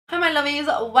my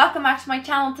lovies, welcome back to my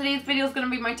channel. Today's video is going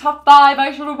to be my top 5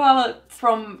 eyeshadow palettes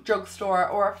from drugstore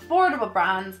or affordable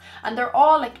brands, and they're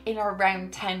all like in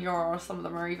around €10, some of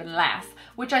them are even less,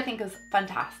 which I think is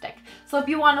fantastic. So if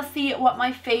you want to see what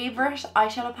my favourite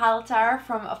eyeshadow palettes are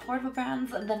from affordable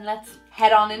brands, then let's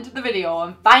head on into the video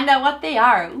and find out what they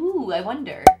are. Ooh, I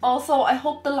wonder. Also, I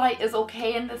hope the light is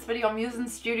okay in this video. I'm using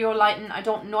studio lighting. I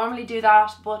don't normally do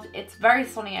that, but it's very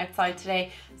sunny outside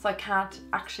today, so I can't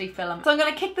actually film. So I'm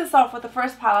going to kick this off with the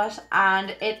first palette,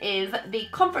 and it is the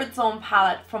Comfort Zone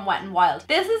palette from Wet n Wild.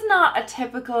 This is not a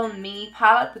typical me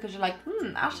palette because you're like,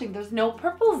 Aisling, there's no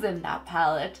purples in that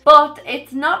palette. But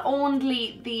it's not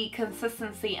only the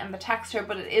consistency and the texture,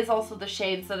 but it is also the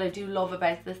shades that I do love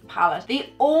about this palette. The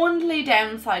only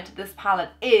downside to this palette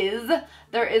is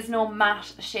there is no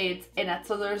matte shades in it,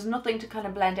 so there's nothing to kind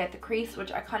of blend out the crease,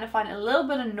 which I kind of find a little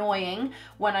bit annoying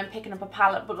when I'm picking up a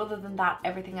palette, but other than that,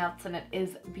 everything else in it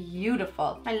is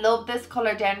beautiful. I love this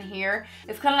color down here.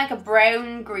 It's kind of like a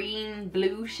brown, green,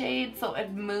 blue shade, so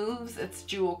it moves. It's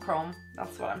duochrome.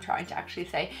 That's what I'm trying to actually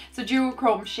say. It's a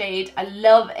duochrome shade. I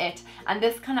love it. And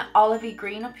this kind of olivey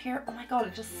green up here, oh my god,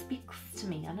 it just speaks to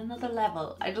me on another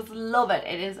level. I just love it.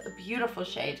 It is a beautiful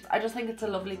shade. I just think it's a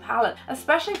lovely palette,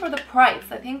 especially for the price.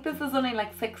 I think this is only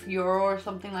like €6 or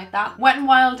something like that. Wet n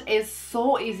Wild is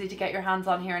so easy to get your hands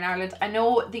on here in Ireland. I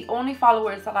know the only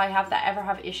followers that I have that ever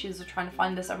have issues with trying to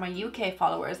find this are my UK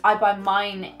followers. I buy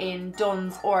mine in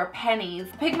Dunnes or Pennies.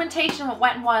 The pigmentation with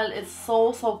Wet n Wild is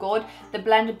so good. The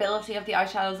blendability of the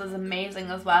eyeshadows is amazing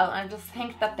as well, and I just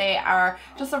think that they are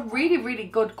just a really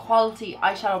good quality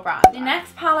eyeshadow brand. The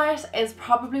next palette is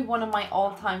probably one of my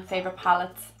all-time favorite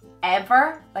palettes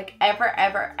ever, like ever.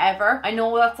 I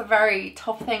know that's a very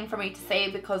tough thing for me to say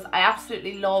because I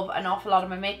absolutely love an awful lot of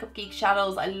my Makeup Geek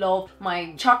shadows. I love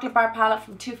my chocolate bar palette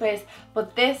from Too Faced,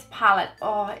 but this palette,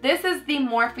 oh, this is the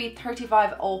Morphe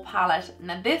 35O palette.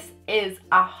 Now this is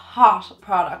a hot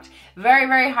product,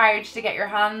 very hard to get your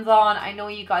hands on. I know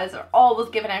you guys are always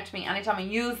giving out to me anytime I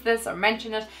use this or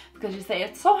mention it because you say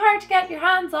it's so hard to get your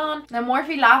hands on. Now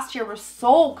Morphe last year were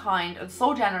so kind and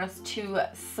so generous to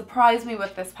surprise me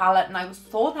with this palette, and I was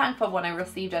so thankful when I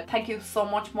received it. Thank you so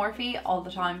much, Morphe, all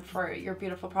the time for your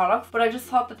beautiful products. But I just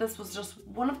thought that this was just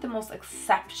one of the most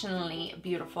exceptionally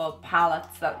beautiful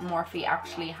palettes that Morphe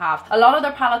actually have. A lot of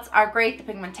their palettes are great. The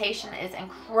pigmentation is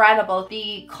incredible.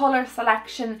 The color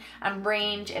selection and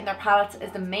range in their palettes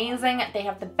is amazing. They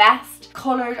have the best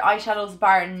colored eyeshadows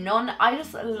bar none. I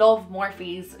just love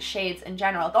Morphe's shades in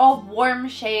general. They're all warm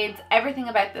shades. Everything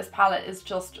about this palette is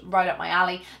just right up my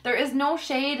alley. There is no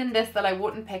shade in this that I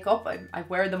wouldn't pick up. I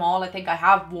wear them all. I think I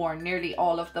have worn nearly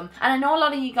all of them. And I know a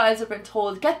lot of you guys have been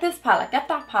told, get this palette, get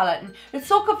that palette. And it's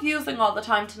so confusing all the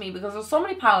time to me because there's so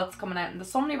many palettes coming out and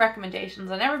there's so many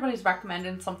recommendations and everybody's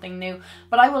recommending something new.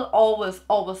 But I will always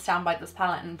stand by this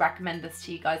palette and recommend this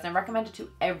to you guys, and I recommend it to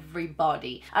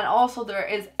everybody. And also there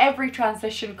is every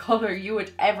transition color you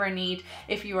would ever need.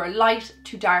 If you are light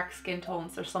to dark skin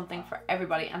tones, there's something for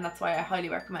everybody, and that's why I highly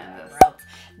recommend this.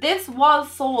 This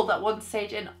was sold at one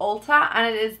stage in Ulta,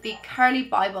 and it is the Carly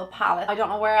Bible palette. I don't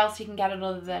know where else you can get it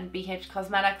other than BH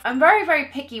Cosmetics. I'm very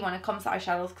picky when it comes to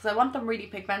eyeshadows because I want them really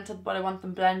pigmented, but I want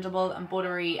them blendable and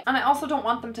buttery, and I also don't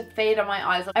want them to fade on my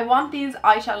eyes. I want these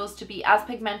eyeshadows to be as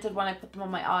pigmented when I put them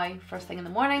on my eye first thing in the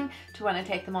morning to when I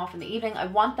take them off in the evening. I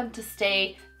want them to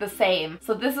stay the same.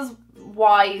 So this is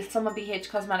why some of BH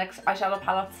Cosmetics eyeshadow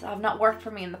palettes have not worked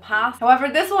for me in the past. However,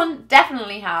 this one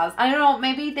definitely has. I don't know,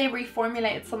 maybe they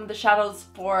reformulated some of the shadows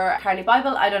for Carly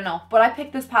Bible, I don't know. But I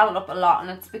picked this palette up a lot,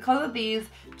 and it's because of these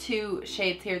two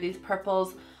shades here, these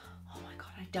purples.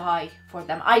 I die for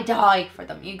them. I die for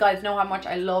them. You guys know how much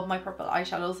I love my purple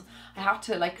eyeshadows. I have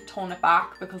to like tone it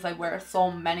back because I wear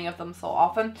so many of them so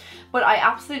often. But I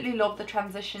absolutely love the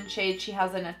transition shade she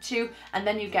has in it too. And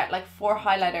then you get like 4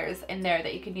 highlighters in there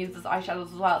that you can use as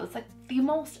eyeshadows as well. It's like the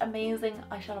most amazing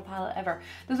eyeshadow palette ever.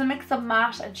 There's a mix of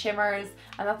matte and shimmers,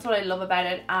 and that's what I love about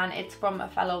it. And it's from a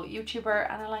fellow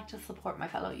YouTuber, and I like to support my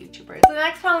fellow YouTubers. So the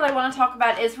next palette I want to talk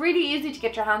about is really easy to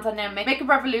get your hands on now. Makeup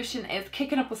Revolution is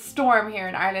kicking up a storm here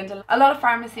in Ireland. A lot of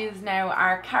pharmacies now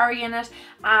are carrying it,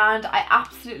 and I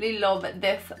absolutely love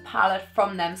this palette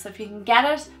from them. So if you can get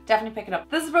it, definitely pick it up.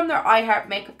 This is from their I Heart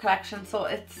makeup collection, so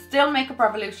it's still Makeup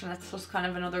Revolution. It's just kind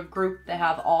of another group they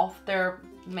have off their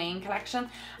main collection,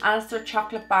 and it's their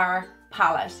chocolate bar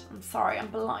palette. I'm sorry,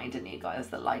 I'm blinding you guys,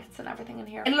 the lights and everything in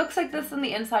here. It looks like this on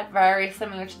the inside, very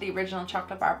similar to the original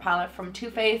chocolate bar palette from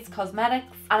Too Faced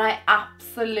Cosmetics, and I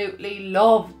absolutely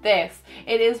love this.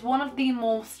 It is one of the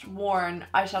most worn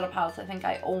eyeshadow palettes I think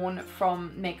I own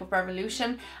from Makeup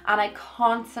Revolution, and I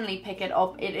constantly pick it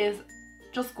up. It is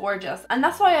just gorgeous. And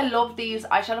that's why I love these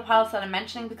eyeshadow palettes that I'm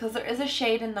mentioning, because there is a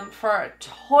shade in them for a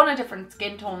ton of different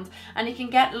skin tones and you can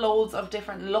get loads of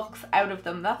different looks out of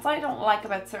them. That's what I don't like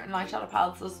about certain eyeshadow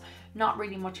palettes. There's not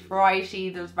really much variety,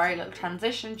 there's very little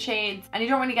transition shades, and you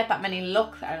don't really get that many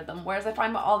looks out of them. Whereas I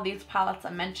find with all these palettes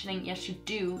I'm mentioning, yes, you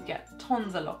do get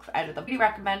tons of looks out of them. I really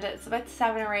recommend it. It's about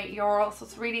 €7 or €8, so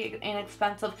it's really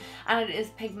inexpensive, and it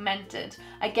is pigmented.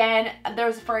 Again,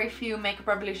 there's very few Makeup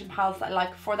Revolution palettes that I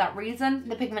like for that reason.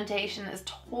 The pigmentation is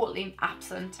totally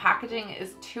absent. Packaging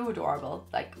is too adorable,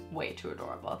 like way too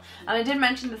adorable. And I did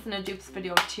mention this in a dupes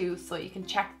video too, so you can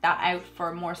check that out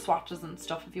for more swatches and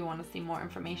stuff if you want to see more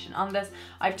information on this.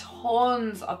 I have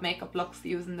tons of makeup looks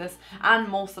using this and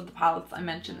most of the palettes I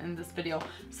mentioned in this video,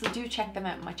 so do check them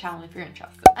out on my channel if you're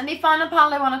interested. And the final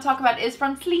palette I want to talk about is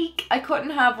from Sleek. I couldn't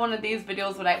have one of these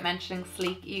videos without mentioning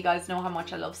Sleek. You guys know how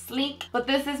much I love Sleek, but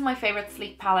this is my favorite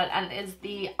Sleek palette, and it is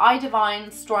the I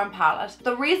Divine Storm palette.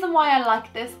 The reason why I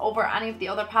like this over any of the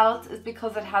other palettes is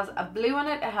because it has a blue in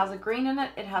it, it has a green in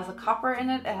it, it has a copper in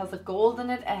it, it has a gold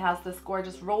in it, it has this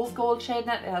gorgeous rose gold shade in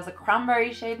it, it has a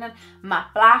cranberry shade in it,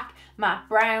 matte black, matte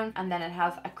brown, and then it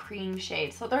has a cream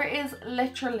shade. So there is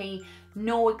literally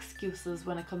no excuses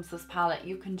when it comes to this palette.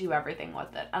 You can do everything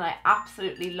with it, and I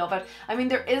absolutely love it. I mean,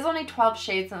 there is only 12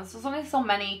 shades in this, so there's only so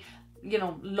many, you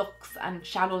know, looks and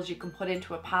shadows you can put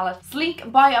into a palette.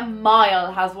 Sleek by a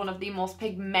mile has one of the most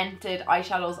pigmented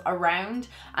eyeshadows around,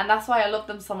 and that's why I love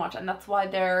them so much, and that's why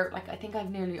they're like, I think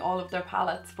I've nearly all of their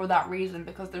palettes for that reason,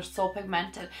 because they're so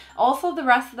pigmented. Also, the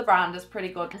rest of the brand is pretty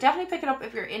good. Definitely pick it up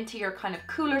if you're into your kind of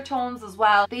cooler tones as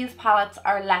well. These palettes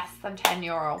are less than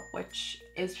 €10, which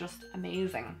is just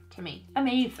amazing to me.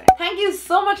 Amazing. Thank you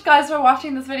so much guys for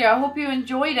watching this video. I hope you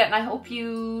enjoyed it, and I hope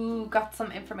you got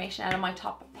some information out of my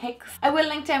top picks. I will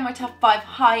link down my top 5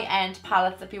 high-end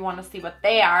palettes if you want to see what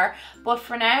they are, but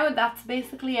for now that's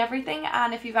basically everything.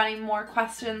 And if you have any more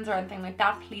questions or anything like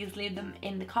that, please leave them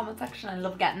in the comment section. I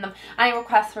love getting them. Any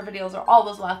requests for videos are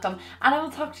always welcome, and I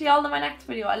will talk to you all in my next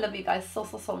video. I love you guys so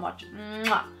much.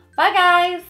 Mwah. Bye guys.